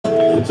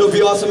So it'd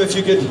be awesome if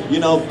you could, you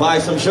know, buy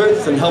some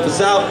shirts and help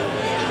us out.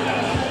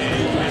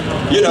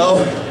 You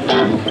know,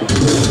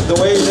 the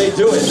way they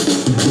do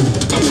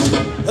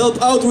it.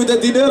 Help out with the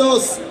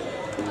dineros,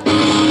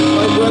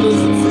 my brothers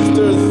and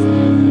sisters.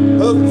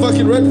 Help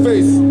fucking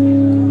Redface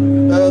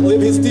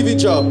leave his TV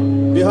job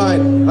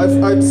behind.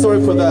 I'm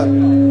sorry for that.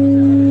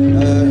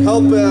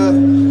 Help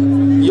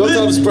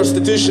Yotam's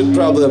prostitution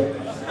problem.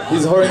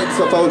 He's hurrying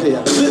himself out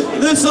here.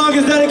 This song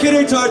is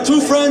dedicated to our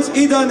two friends,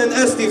 Idan and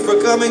Esti, for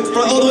coming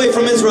all the way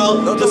from Israel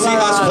to see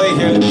us play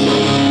here.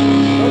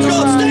 Let's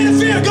go, State of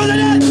Fear, go to